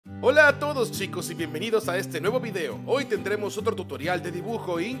Hola a todos chicos y bienvenidos a este nuevo video. Hoy tendremos otro tutorial de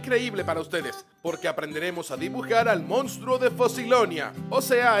dibujo increíble para ustedes, porque aprenderemos a dibujar al monstruo de Fossilonia, o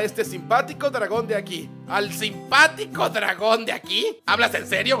sea, a este simpático dragón de aquí. ¿Al simpático dragón de aquí? ¿Hablas en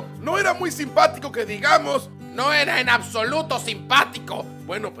serio? No era muy simpático que digamos. No era en absoluto simpático.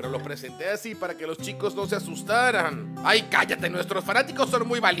 Bueno, pero lo presenté así para que los chicos no se asustaran. Ay, cállate, nuestros fanáticos son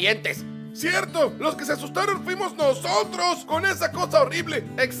muy valientes. ¡Cierto! Los que se asustaron fuimos nosotros con esa cosa horrible.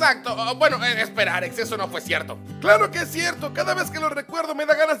 Exacto. Bueno, espera, Arex, eso no fue cierto. ¡Claro que es cierto! Cada vez que lo recuerdo me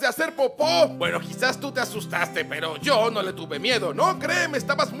da ganas de hacer popó. Bueno, quizás tú te asustaste, pero yo no le tuve miedo. No, créeme,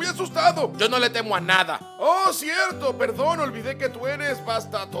 estabas muy asustado. Yo no le temo a nada. ¡Oh, cierto! Perdón, olvidé que tú eres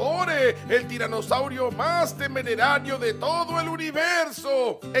Vastatore, el tiranosaurio más temerario de todo el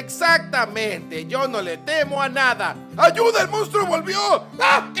universo. Exactamente, yo no le temo a nada. ¡Ayuda! ¡El monstruo volvió!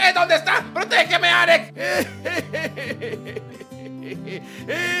 ¡Ah! ¿Qué? ¿Dónde está? ¡Protégeme, Arex!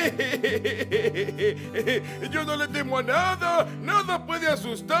 Yo no le temo a nada. Nada puede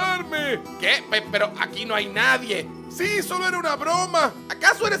asustarme. ¿Qué? Pero aquí no hay nadie. Sí, solo era una broma.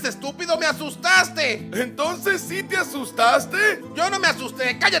 ¿Acaso eres estúpido? ¡Me asustaste! ¿Entonces sí te asustaste? Yo no me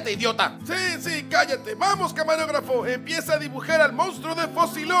asusté. ¡Cállate, idiota! Sí, cállate. Vamos, camarógrafo. Empieza a dibujar al monstruo de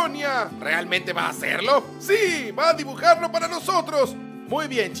Fossilonia. ¿Realmente va a hacerlo? Sí, va a dibujarlo para nosotros. Muy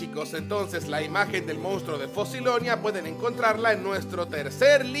bien chicos, entonces la imagen del monstruo de Fossilonia pueden encontrarla en nuestro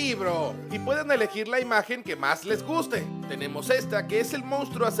tercer libro y pueden elegir la imagen que más les guste. Tenemos esta que es el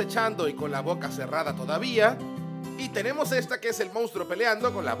monstruo acechando y con la boca cerrada todavía, y tenemos esta que es el monstruo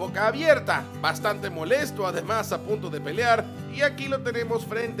peleando con la boca abierta, bastante molesto, además a punto de pelear, y aquí lo tenemos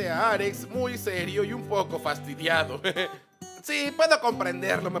frente a Arex, muy serio y un poco fastidiado. Sí, puedo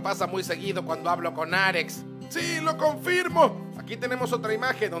comprenderlo, me pasa muy seguido cuando hablo con Arex. Sí, lo confirmo. Aquí tenemos otra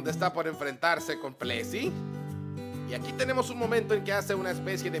imagen donde está por enfrentarse con Plessy. Y aquí tenemos un momento en que hace una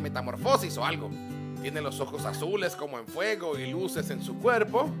especie de metamorfosis o algo. Tiene los ojos azules como en fuego y luces en su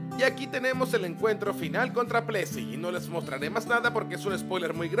cuerpo. Y aquí tenemos el encuentro final contra Plessy. Y no les mostraré más nada porque es un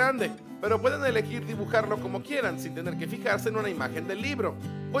spoiler muy grande. Pero pueden elegir dibujarlo como quieran sin tener que fijarse en una imagen del libro.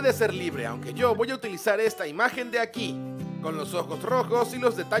 Puede ser libre, aunque yo voy a utilizar esta imagen de aquí, con los ojos rojos y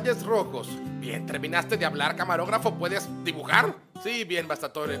los detalles rojos. Bien, ¿terminaste de hablar, camarógrafo? ¿Puedes dibujar? Sí, bien,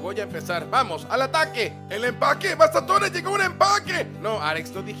 Vastatore, voy a empezar. ¡Vamos, al ataque! ¡El empaque! ¡Vastatore, llegó un empaque! No,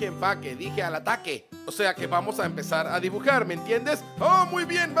 Arex, no dije empaque, dije al ataque. O sea que vamos a empezar a dibujar, ¿me entiendes? ¡Oh, muy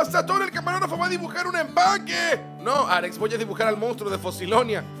bien! ¡Vastatore, el camarógrafo va a dibujar un empaque! No, Arex, voy a dibujar al monstruo de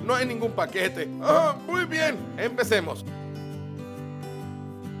Fossilonia. No hay ningún paquete. ¡Oh, muy bien! Empecemos.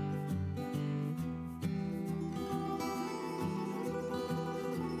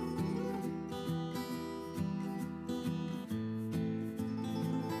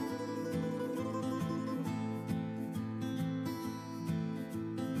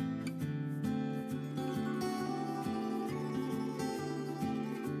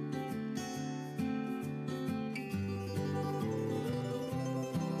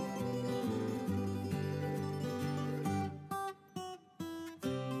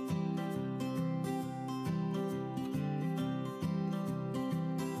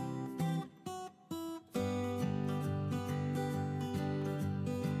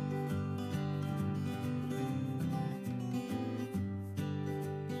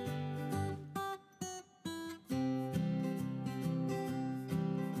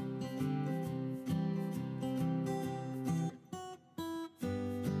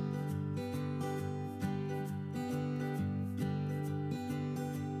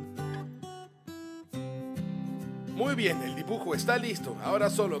 Muy bien, el dibujo está listo, ahora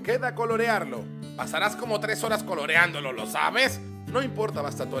solo queda colorearlo. Pasarás como 3 horas coloreándolo, ¿lo sabes? No importa,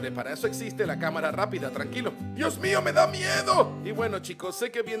 Vastatore, para eso existe la cámara rápida, tranquilo. ¡Dios mío, me da miedo! Y bueno chicos,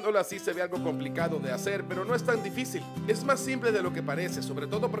 sé que viéndolo así se ve algo complicado de hacer, pero no es tan difícil. Es más simple de lo que parece, sobre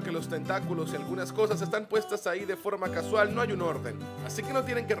todo porque los tentáculos y algunas cosas están puestas ahí de forma casual, no hay un orden. Así que no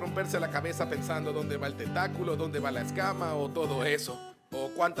tienen que romperse la cabeza pensando dónde va el tentáculo, dónde va la escama o todo eso. O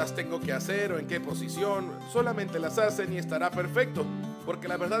cuántas tengo que hacer o en qué posición, solamente las hacen y estará perfecto. Porque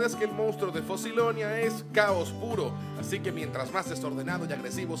la verdad es que el monstruo de Fossilonia es caos puro, así que mientras más desordenado y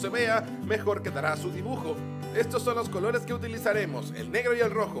agresivo se vea, mejor quedará su dibujo. Estos son los colores que utilizaremos, el negro y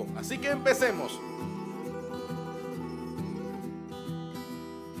el rojo, así que empecemos.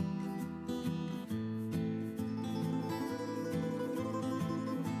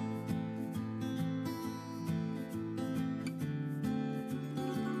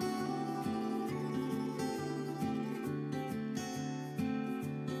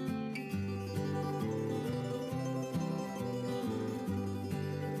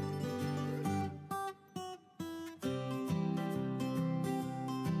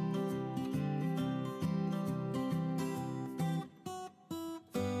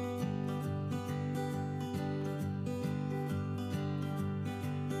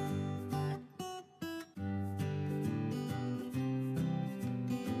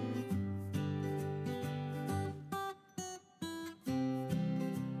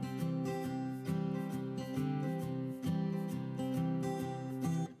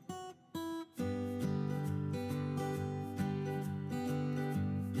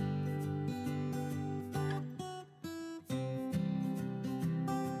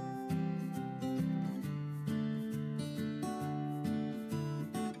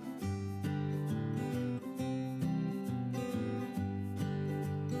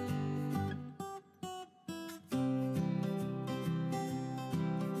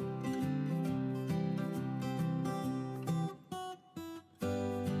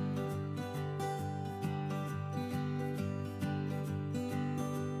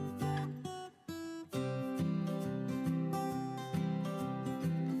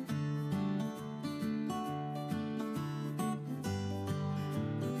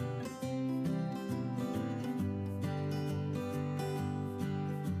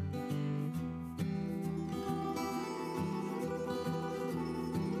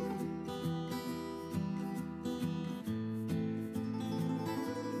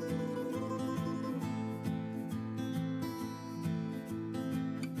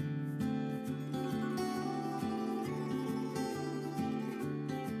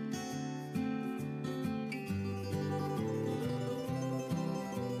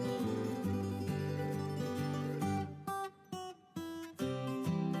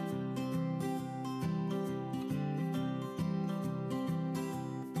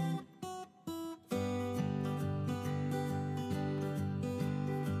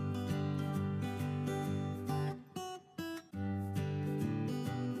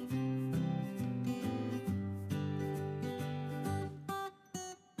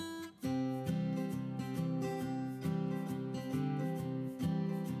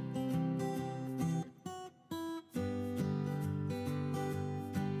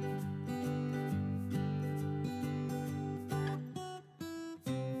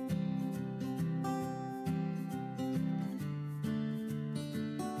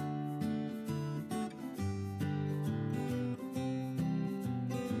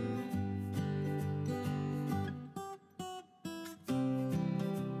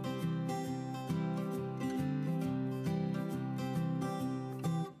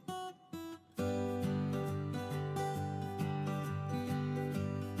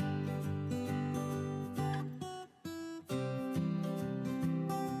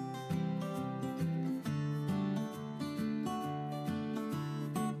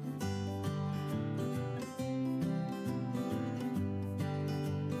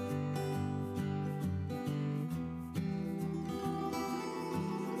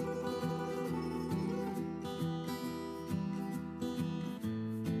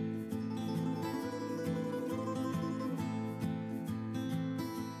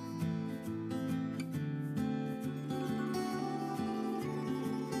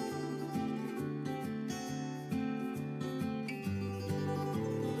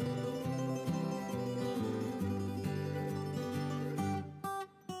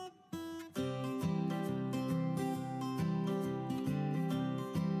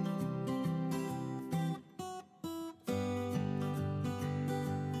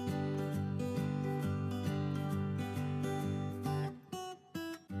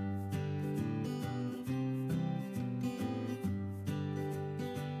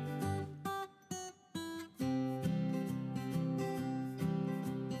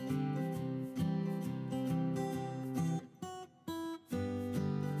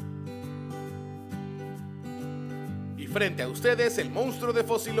 frente a ustedes el monstruo de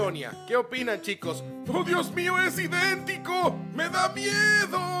Fossilonia. ¿Qué opinan, chicos? ¡Oh, Dios mío, es idéntico! ¡Me da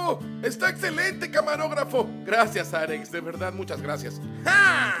miedo! ¡Está excelente, camarógrafo! Gracias, Arex, de verdad, muchas gracias.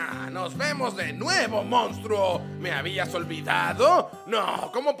 ¡Ja! ¡Nos vemos de nuevo, monstruo! ¿Me habías olvidado?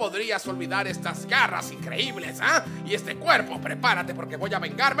 No, ¿cómo podrías olvidar estas garras increíbles, ah? Y este cuerpo, prepárate porque voy a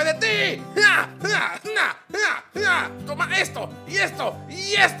vengarme de ti. ¡Ja! ¡Ja! ¡Ja! ¡Ja! ¡Ja! Toma esto, y esto,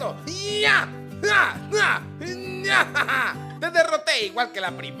 y esto, y ya. ¡Ja! ¡Ja! ¡Ja! Te derroté igual que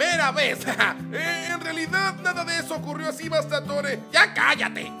la primera vez. En realidad, nada de eso ocurrió así, Vastatore. ¡Ya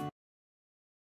cállate!